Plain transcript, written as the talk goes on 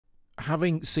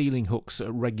having ceiling hooks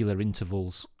at regular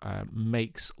intervals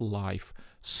makes life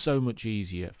so much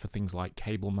easier for things like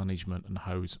cable management and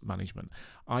hose management.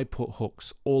 I put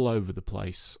hooks all over the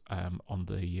place on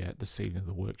the ceiling of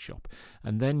the workshop,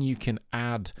 and then you can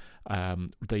add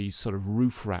the sort of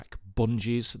roof rack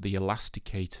bungees, the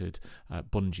elasticated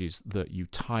bungees that you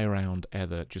tie around,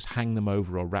 either just hang them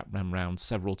over or wrap them around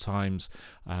several times,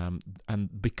 and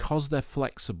because they're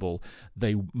flexible,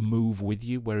 they move with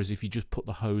you, whereas if you just put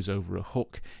the hose over a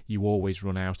hook, you always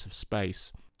run out of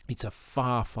space. It's a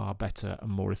far better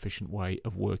and more efficient way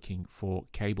of working for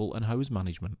cable and hose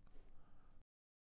management.